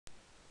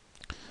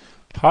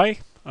Hi,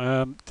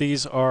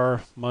 these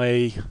are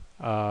my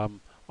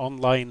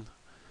online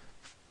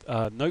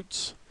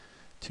notes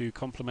to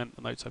complement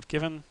the notes I've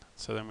given,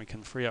 so then we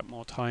can free up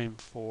more time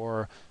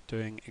for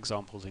doing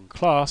examples in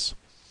class.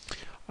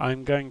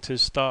 I'm going to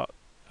start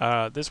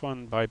this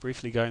one by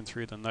briefly going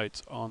through the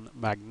notes on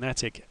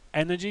magnetic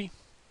energy.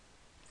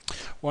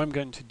 What I'm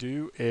going to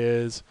do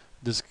is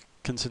just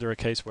consider a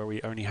case where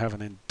we only have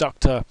an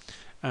inductor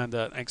and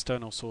an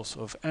external source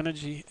of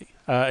energy,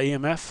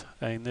 EMF,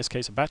 in this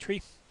case a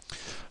battery.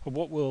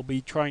 What we'll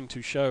be trying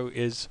to show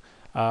is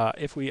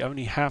if we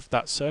only have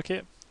that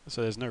circuit,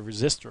 so there's no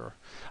resistor,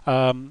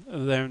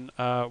 then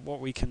what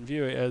we can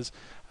view it as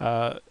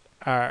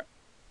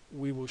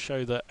we will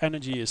show that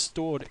energy is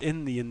stored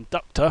in the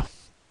inductor,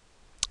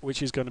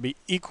 which is going to be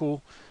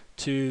equal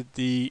to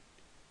the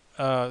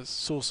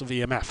source of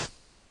EMF.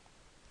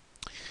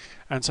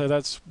 And so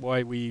that's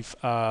why we've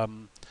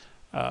shown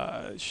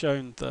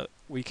that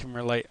we can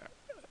relate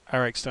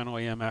our external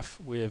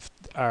EMF with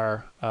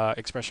our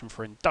expression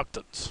for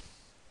inductance.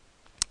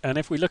 And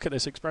if we look at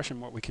this expression,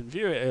 what we can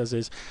view it as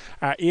is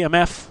our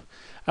EMF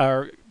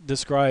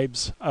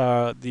describes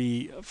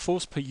the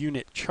force per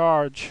unit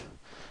charge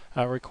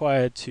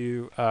required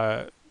to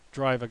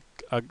drive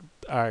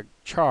a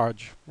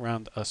charge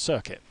around a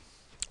circuit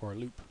or a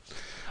loop.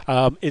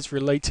 It's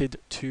related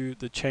to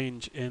the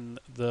change in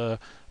the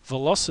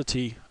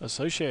velocity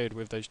associated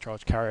with those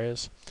charge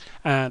carriers,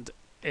 and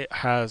it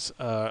has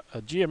a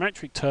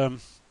geometric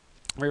term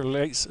that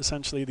relates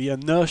essentially the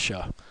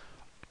inertia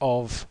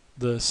of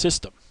the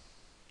system.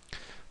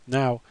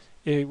 Now,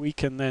 we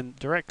can then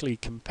directly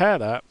compare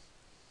that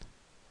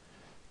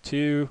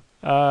to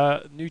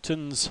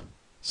Newton's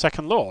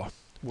second law,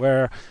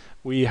 where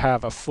we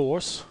have a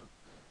force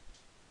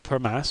per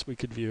mass, we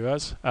could view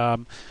as,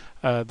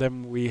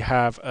 then we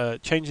have a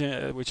change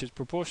which is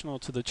proportional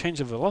to the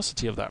change of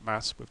velocity of that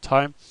mass with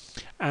time,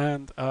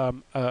 and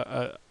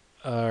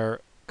a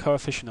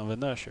coefficient of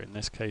inertia, in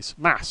this case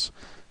mass.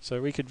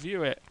 So we could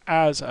view it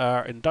as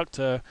our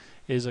inductor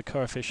is a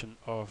coefficient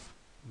of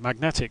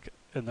magnetic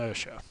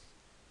inertia.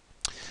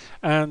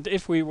 And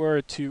if we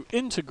were to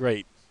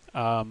integrate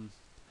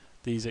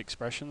these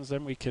expressions,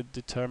 then we could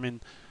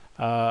determine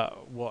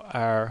what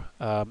our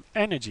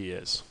energy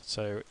is.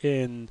 So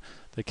in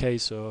the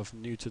case of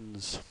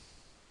Newton's,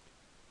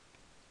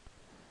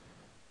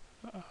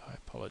 I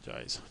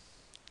apologize,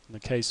 in the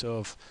case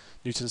of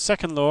Newton's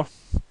second law,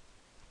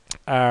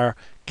 our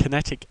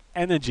kinetic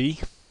energy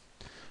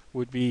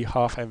would be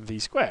half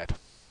mv squared.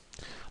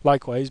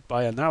 Likewise,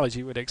 by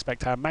analogy, we'd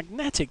expect our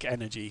magnetic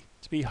energy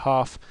to be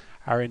half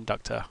our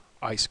inductor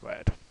I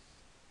squared.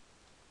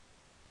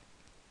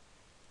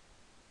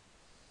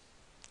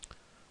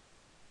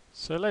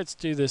 So let's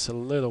do this a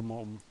little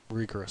more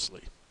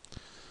rigorously.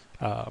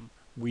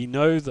 We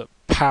know that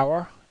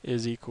power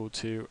is equal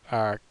to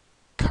our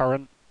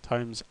current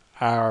times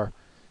our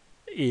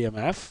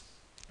EMF,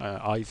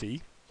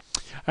 IV.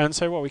 And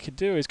so what we could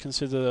do is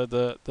consider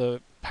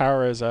the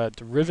power as a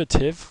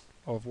derivative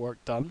of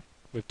work done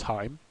with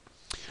time.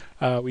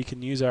 We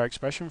can use our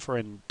expression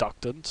for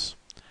inductance,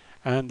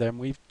 and then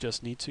we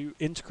just need to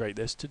integrate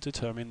this to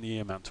determine the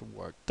amount of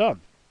work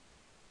done.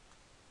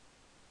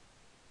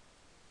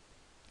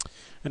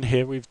 And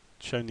here we've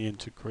shown the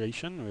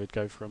integration. We'd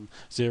go from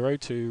 0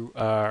 to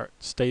our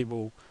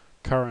stable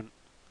current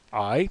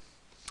I,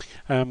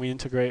 and we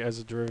integrate as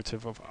a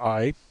derivative of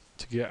I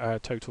to get our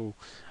total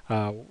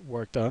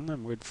work done,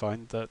 and we'd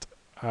find that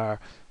our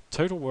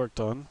total work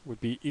done would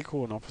be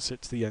equal and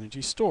opposite to the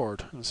energy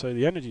stored. And so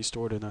the energy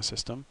stored in our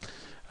system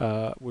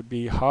would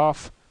be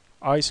half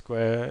I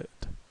squared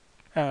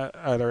at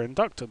our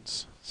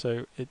inductance.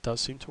 So it does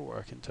seem to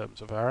work in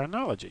terms of our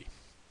analogy.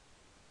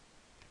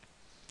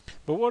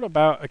 But what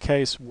about a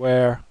case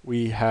where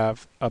we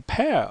have a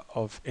pair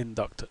of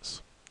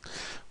inductors?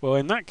 Well,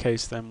 in that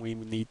case, then we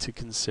need to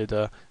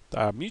consider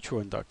our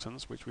mutual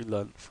inductance, which we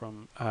learnt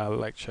from our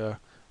lecture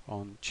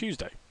on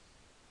Tuesday.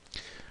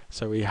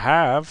 So we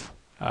have,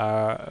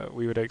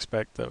 we would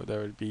expect that there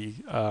would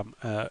be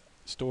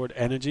stored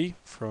energy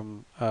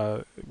from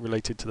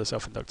related to the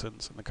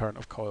self-inductance and the current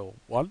of coil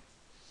 1.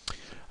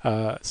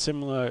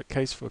 Similar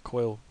case for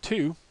coil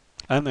 2,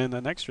 and then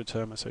an extra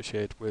term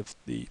associated with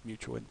the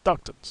mutual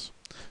inductance.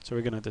 So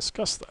we're going to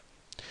discuss that.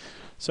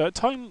 So at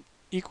time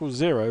equals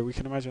 0, we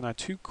can imagine our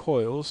two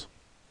coils,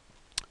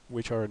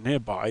 which are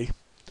nearby,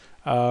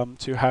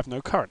 to have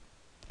no current.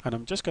 And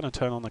I'm just going to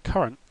turn on the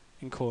current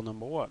in coil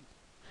number 1.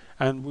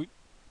 And we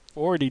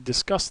already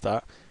discussed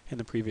that in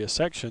the previous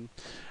section,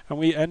 and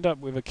we end up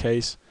with a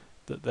case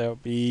that there'll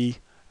be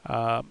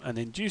an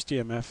induced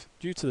EMF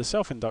due to the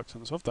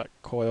self-inductance of that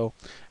coil,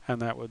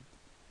 and that would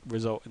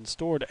result in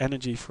stored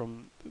energy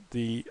from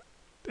the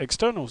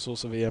external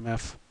source of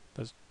EMF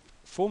that's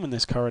forming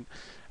this current.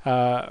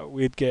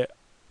 We'd get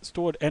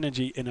stored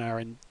energy in our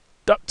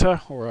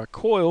inductor or our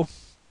coil,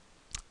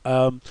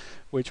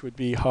 which would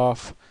be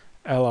half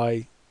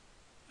Li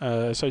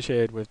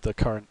associated with the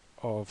current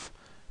of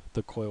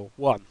the coil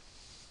 1.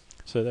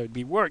 So there would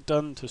be work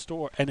done to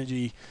store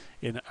energy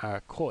in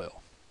our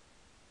coil.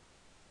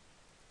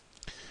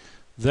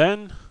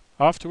 Then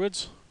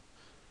afterwards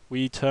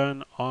we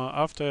turn on,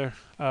 after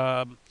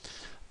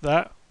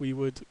that we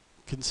would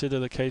consider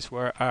the case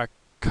where our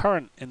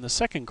current in the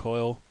second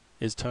coil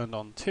is turned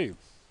on too.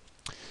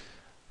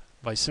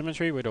 By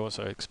symmetry, we'd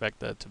also expect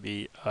there to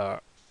be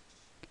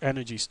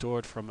energy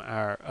stored from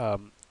our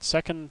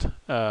second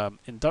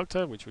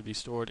inductor, which would be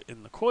stored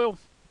in the coil.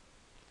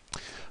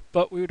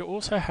 But we would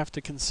also have to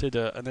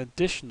consider an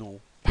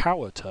additional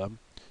power term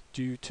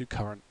due to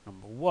current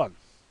number 1.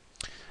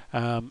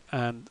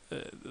 And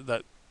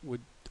that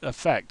would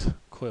affect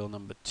coil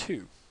number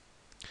 2.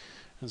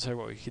 And so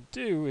what we could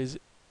do is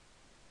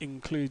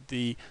include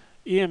the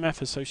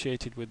EMF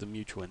associated with the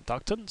mutual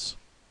inductance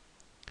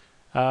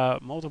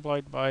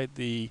multiplied by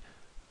the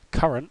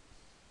current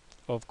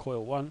of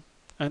coil 1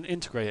 and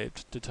integrate it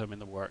to determine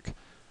the work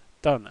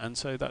done. And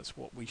so that's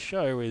what we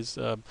show is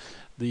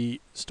the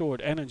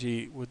stored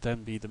energy would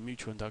then be the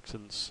mutual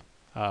inductance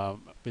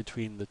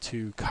between the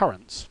two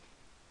currents.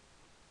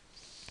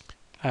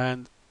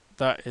 And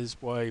that is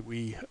why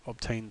we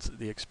obtained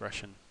the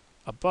expression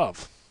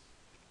above.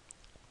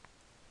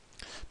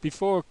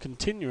 Before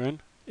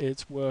continuing,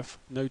 it's worth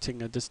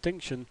noting a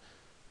distinction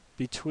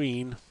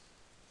between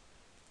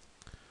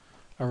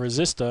a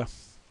resistor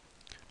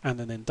and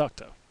an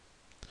inductor.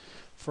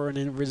 For an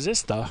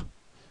resistor,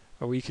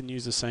 we can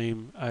use the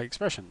same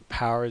expression.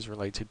 Power is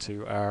related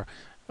to our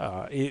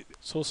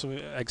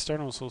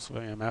external source of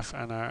EMF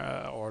and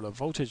or the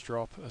voltage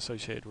drop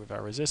associated with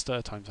our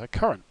resistor times our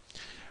current.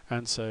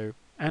 And so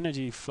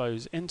energy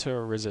flows into a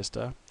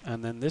resistor,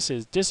 and then this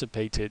is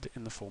dissipated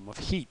in the form of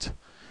heat.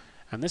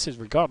 And this is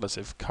regardless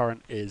if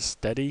current is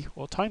steady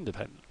or time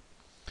dependent.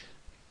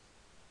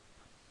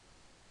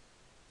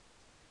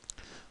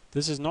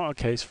 This is not a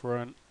case for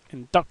an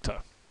inductor.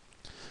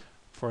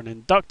 For an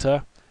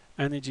inductor,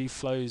 energy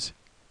flows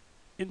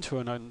into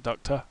an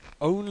inductor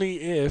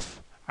only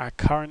if our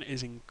current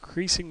is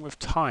increasing with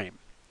time.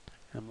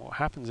 And what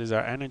happens is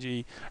our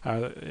energy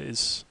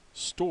is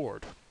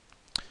stored.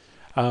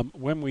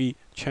 When we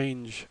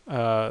change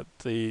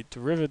the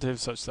derivative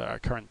such that our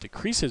current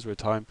decreases with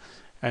time,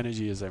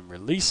 energy is then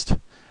released.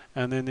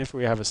 And then if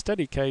we have a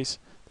steady case,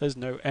 there's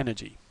no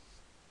energy.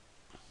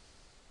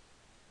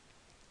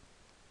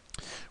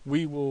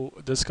 We will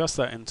discuss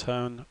that in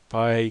turn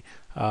by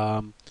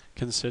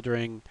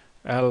considering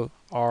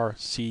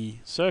LRC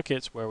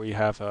circuits where we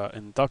have an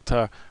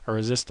inductor, a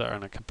resistor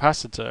and a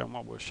capacitor, and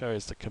what we'll show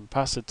is the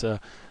capacitor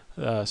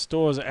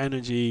stores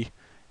energy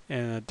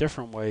in a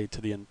different way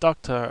to the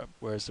inductor,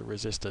 whereas the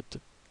resistor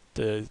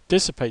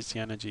dissipates the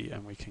energy,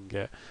 and we can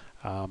get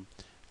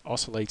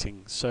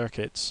oscillating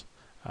circuits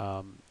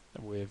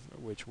with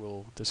which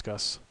we'll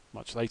discuss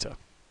much later.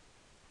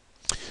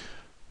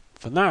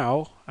 For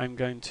now, I'm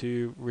going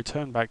to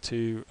return back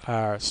to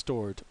our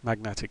stored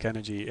magnetic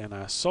energy in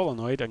our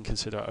solenoid and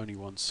consider only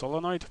one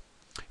solenoid.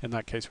 In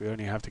that case, we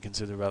only have to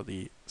consider about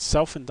the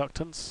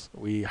self-inductance.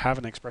 We have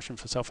an expression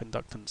for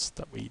self-inductance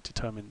that we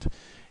determined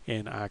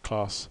in our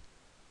class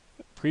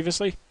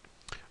previously.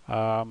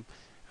 And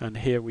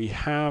here we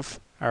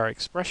have our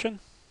expression.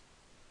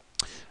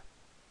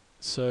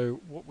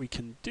 So what we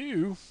can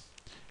do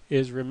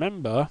is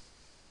remember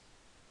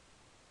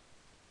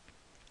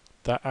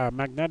that our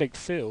magnetic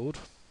field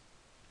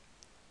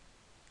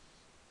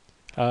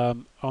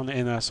in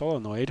our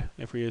solenoid,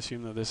 if we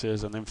assume that this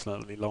is an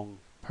infinitely long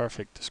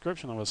perfect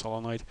description of a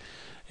solenoid,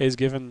 is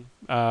given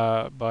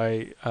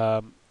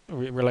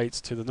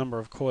relates to the number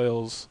of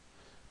coils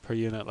per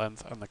unit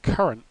length and the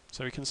current.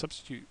 So we can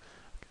substitute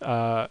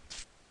our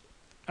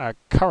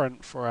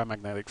current for our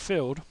magnetic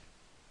field.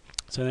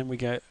 So then we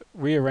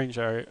rearrange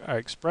our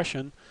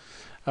expression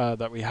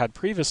that we had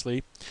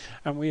previously,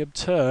 and we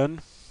obtain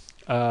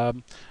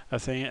an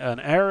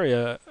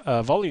area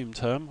volume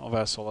term of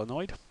our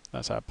solenoid.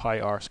 That's our pi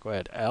r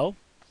squared L.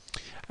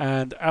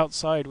 And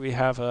outside we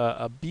have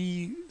a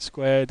B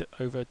squared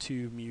over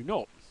 2 mu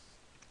naught.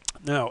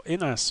 Now,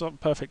 in our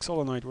perfect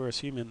solenoid, we're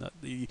assuming that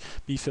the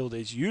B field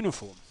is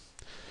uniform.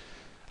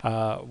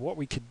 What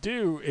we could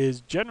do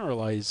is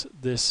generalize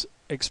this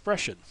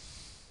expression.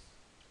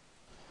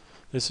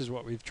 This is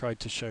what we've tried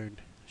to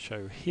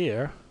show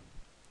here,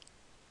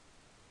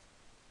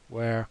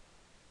 where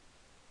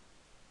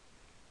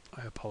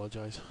I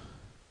apologize.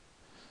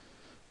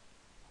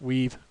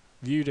 We've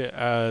viewed it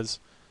as,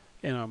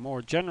 in a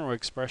more general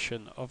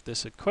expression of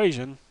this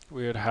equation,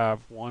 we would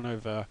have 1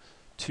 over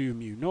 2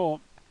 mu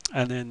naught,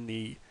 and then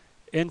the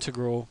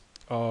integral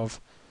of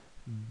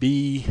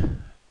B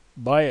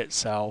by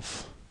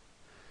itself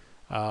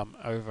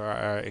over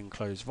our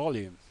enclosed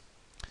volume.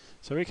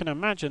 So we can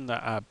imagine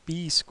that our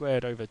B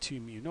squared over 2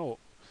 mu naught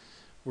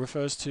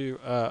refers to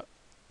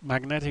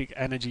magnetic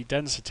energy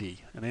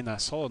density, and in our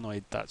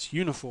solenoid that's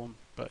uniform,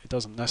 but it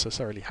doesn't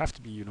necessarily have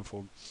to be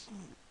uniform.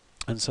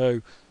 And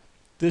so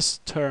this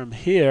term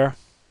here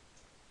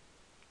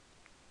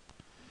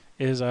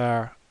is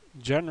our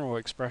general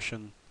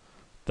expression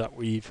that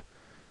we've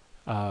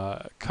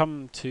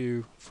come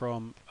to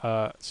from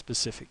a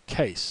specific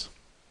case.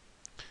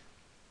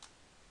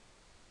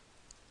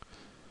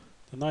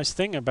 The nice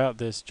thing about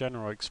this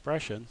general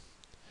expression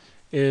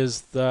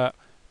is that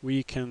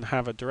we can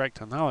have a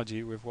direct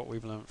analogy with what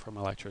we've learned from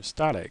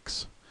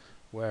electrostatics,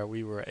 where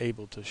we were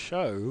able to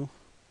show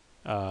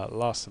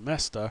last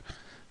semester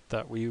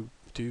that we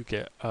do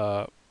get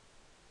an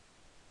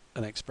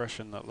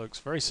expression that looks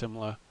very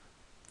similar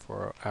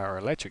for our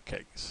electric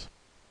case.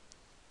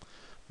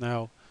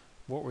 Now,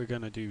 what we're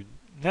going to do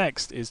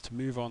next is to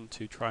move on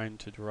to trying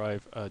to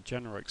derive a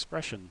general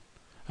expression,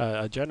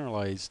 a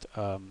generalized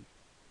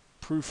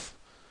proof,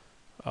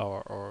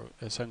 or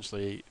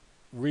essentially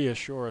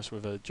reassure us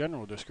with a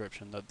general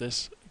description that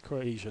this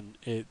equation,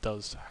 it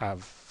does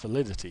have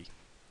validity.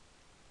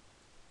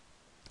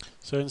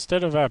 So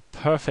instead of our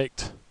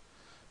perfect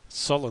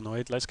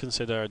solenoid, let's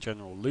consider a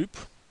general loop.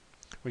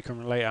 We can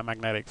relate our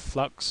magnetic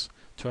flux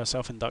to our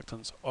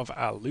self-inductance of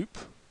our loop.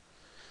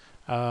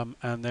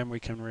 And then we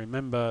can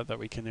remember that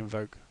we can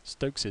invoke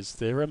Stokes'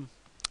 theorem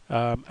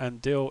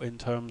and deal in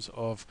terms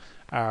of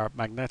our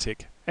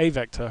magnetic A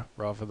vector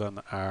rather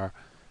than our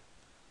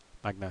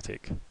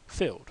magnetic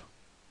field.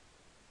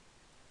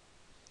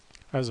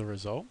 As a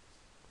result,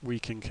 we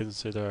can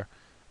consider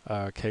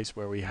a case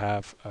where we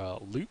have a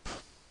loop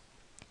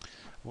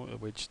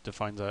which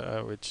defines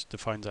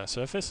our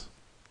surface,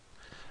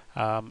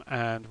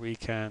 and we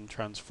can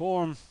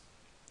transform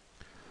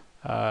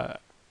our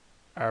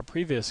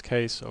previous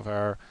case of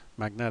our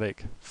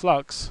magnetic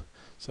flux,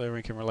 so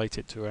we can relate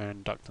it to our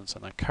inductance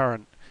and our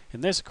current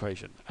in this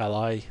equation.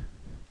 Li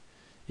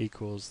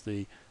equals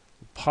the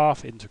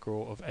path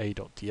integral of A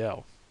dot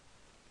dl.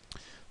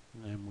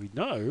 And we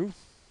know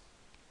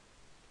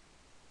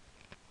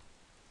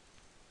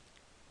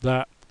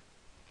that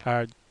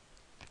our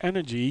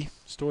energy,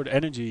 stored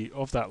energy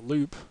of that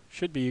loop,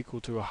 should be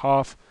equal to a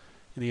half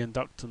in the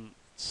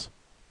inductance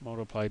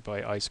multiplied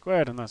by I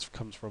squared, and that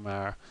comes from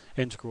our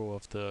integral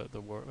of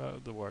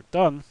the work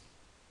done.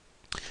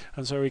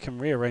 And so we can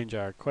rearrange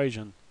our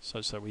equation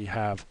such that we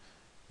have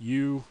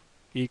U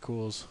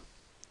equals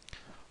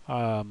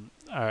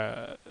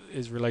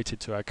is related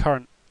to our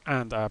current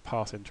and our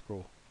path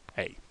integral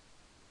A.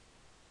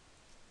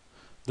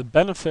 The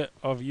benefit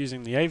of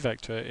using the A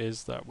vector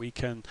is that we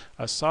can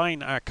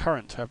assign our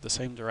current to have the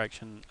same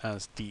direction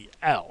as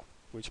dl,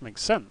 which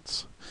makes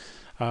sense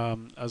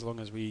as long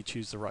as we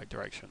choose the right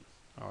direction,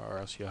 or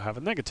else you'll have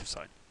a negative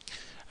sign.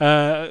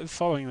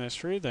 Following this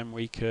through, then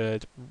we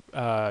could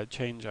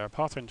change our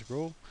path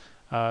integral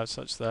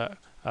such that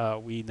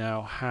we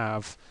now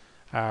have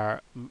our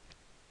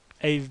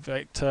A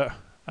vector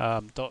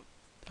dot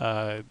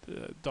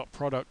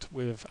product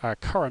with our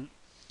current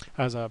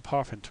as our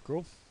path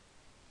integral.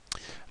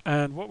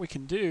 And what we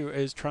can do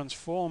is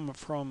transform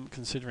from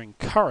considering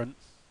current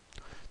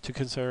to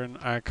considering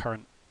our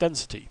current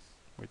density,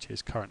 which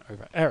is current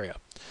over area.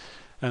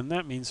 And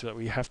that means that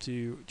we have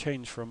to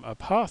change from a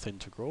path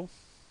integral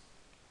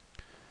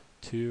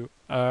to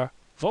a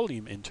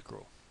volume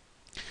integral.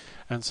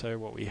 And so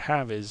what we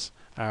have is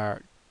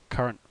our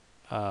current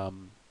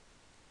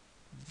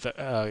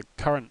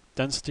current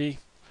density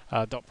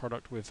dot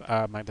product with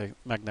our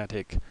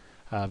magnetic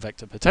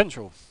vector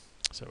potential.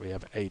 So we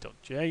have A dot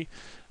J.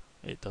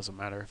 It doesn't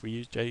matter if we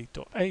use J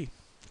dot A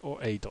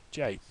or A dot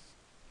J.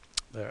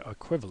 They're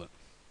equivalent.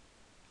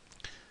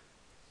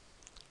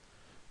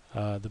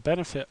 The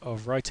benefit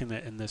of writing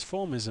it in this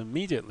form is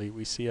immediately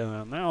we see an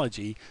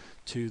analogy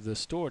to the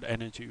stored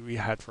energy we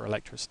had for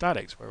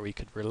electrostatics, where we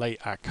could relate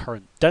our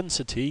current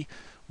density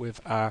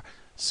with our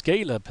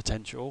scalar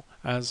potential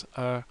as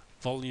a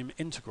volume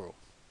integral.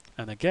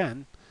 And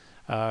again,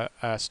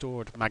 our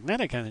stored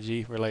magnetic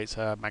energy relates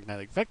our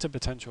magnetic vector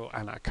potential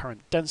and our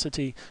current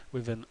density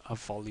within a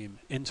volume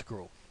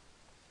integral.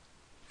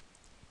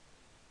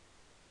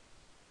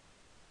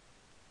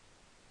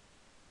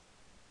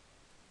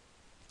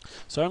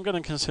 So I'm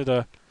going to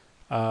consider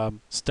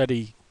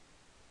steady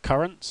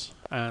currents,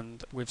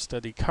 and with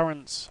steady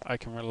currents I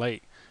can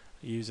relate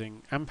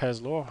using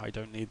Ampere's law. I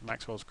don't need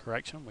Maxwell's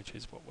correction, which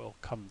is what we'll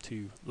come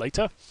to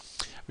later.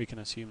 We can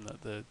assume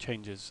that the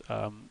change is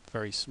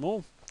very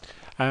small,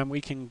 and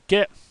we can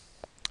get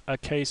a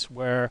case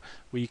where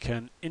we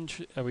can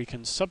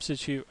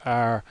substitute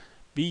our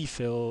B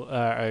field,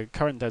 our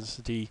current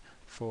density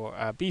for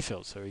our B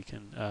field. So we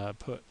can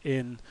put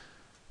in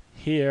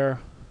here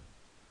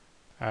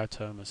our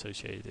term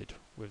associated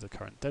with the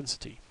current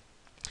density.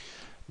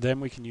 Then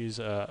we can use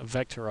a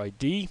vector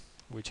ID,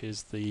 which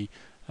is the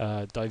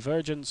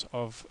divergence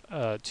of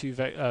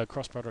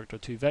cross product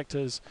of two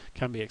vectors,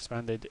 can be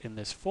expanded in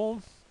this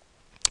form.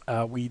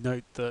 We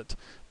note that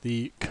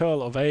the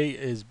curl of A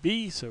is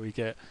B, so we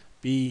get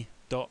B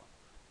dot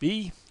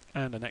B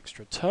and an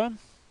extra term,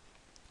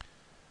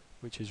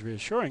 which is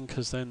reassuring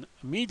because then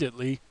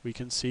immediately we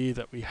can see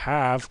that we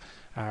have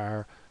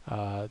our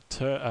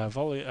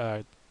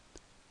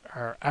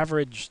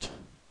averaged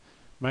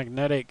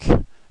magnetic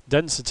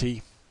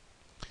density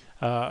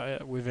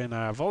within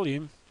our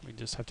volume. We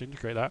just have to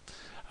integrate that.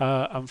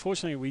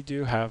 Unfortunately, we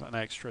do have an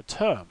extra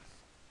term,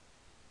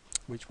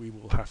 which we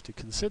will have to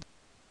consider.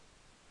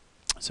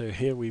 So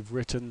here we've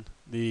written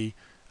the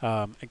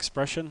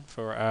expression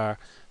for our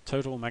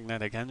total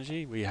magnetic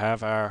energy. We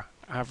have our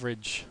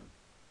average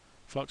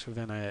flux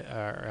within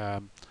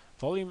our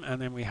volume,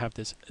 and then we have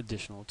this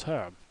additional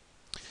term.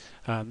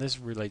 And this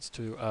relates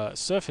to a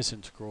surface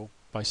integral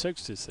by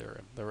Stokes'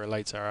 theorem that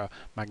relates our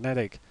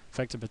magnetic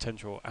vector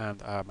potential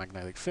and our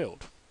magnetic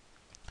field.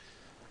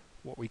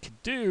 What we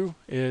could do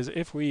is,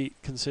 if we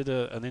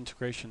consider an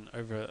integration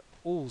over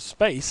all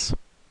space,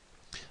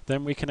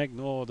 then we can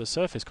ignore the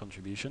surface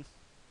contribution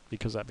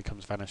because that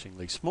becomes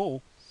vanishingly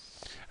small,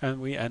 and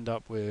we end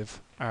up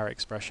with our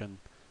expression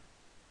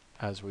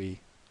as we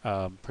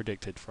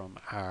predicted from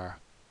our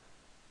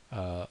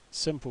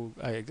simple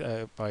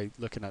by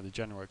looking at the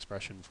general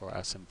expression for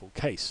our simple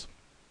case.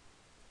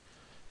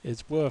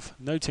 It's worth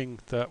noting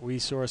that we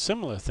saw a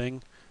similar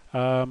thing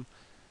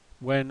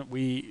when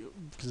we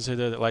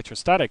considered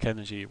electrostatic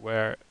energy,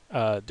 where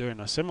doing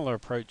a similar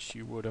approach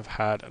you would have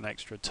had an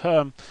extra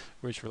term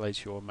which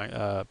relates your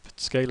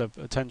scalar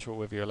potential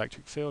with your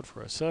electric field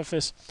for a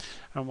surface,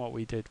 and what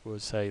we did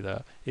was say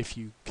that if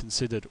you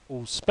considered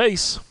all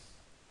space,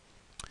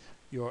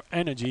 your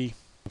energy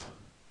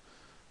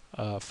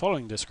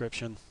following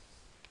description,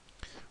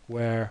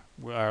 where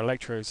our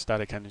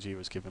electrostatic energy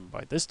was given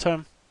by this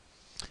term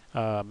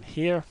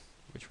here,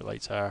 which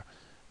relates our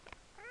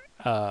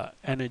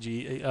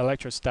energy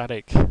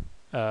electrostatic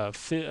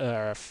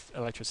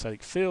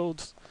electrostatic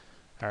field,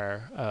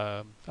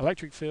 our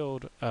electric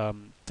field,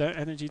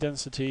 energy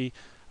density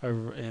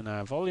over in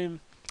our volume,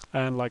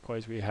 and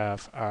likewise we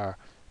have our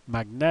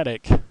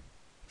magnetic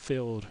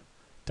field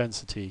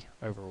density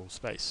over all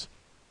space.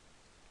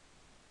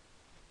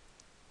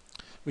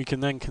 We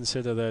can then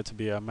consider there to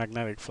be a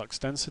magnetic flux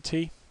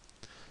density,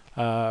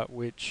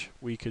 which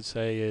we could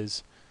say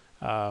is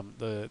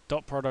the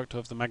dot product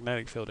of the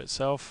magnetic field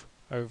itself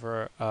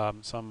over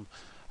some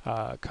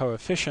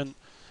coefficient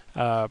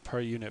per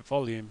unit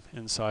volume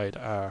inside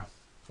our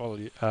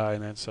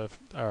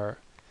our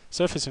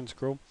surface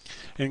integral.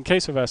 In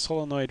case of our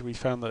solenoid, we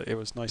found that it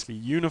was nicely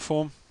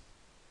uniform,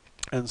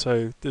 and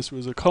so this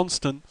was a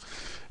constant.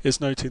 It's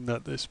noting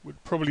that this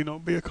would probably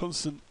not be a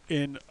constant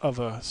in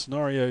other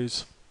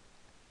scenarios.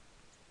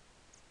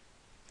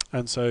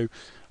 And so,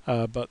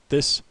 but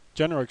this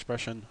general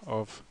expression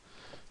of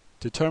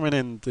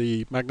determining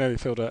the magnetic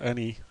field at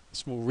any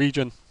small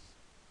region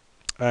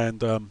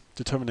and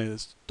determining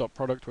its dot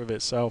product with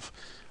itself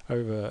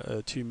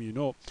over 2 mu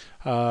naught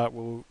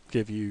will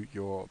give you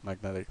your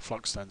magnetic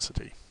flux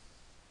density.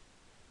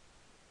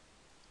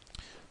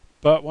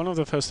 But one of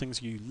the first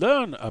things you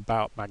learn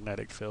about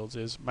magnetic fields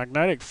is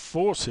magnetic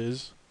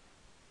forces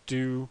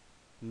do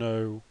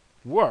no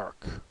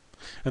work.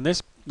 And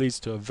this leads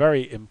to a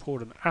very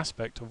important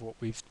aspect of what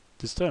we've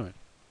determined.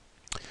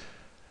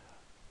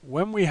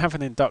 When we have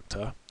an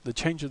inductor, the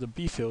change of the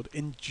B field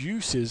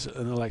induces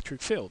an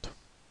electric field.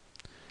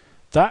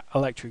 That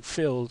electric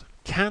field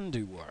can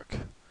do work,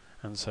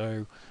 and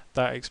so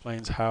that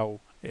explains how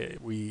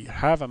we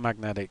have a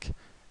magnetic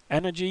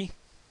energy,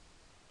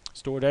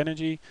 stored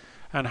energy,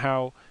 and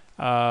how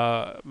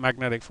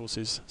magnetic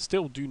forces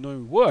still do no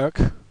work,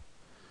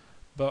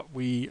 but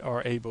we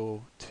are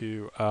able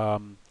to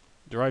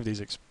derive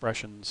these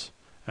expressions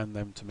and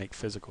them to make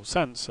physical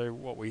sense. So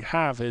what we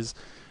have is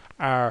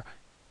our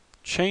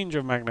change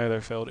of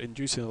magnetic field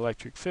inducing an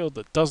electric field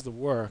that does the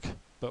work,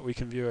 but we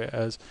can view it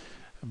as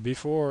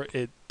before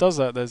it does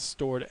that there's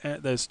stored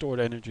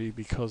energy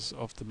because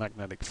of the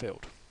magnetic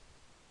field.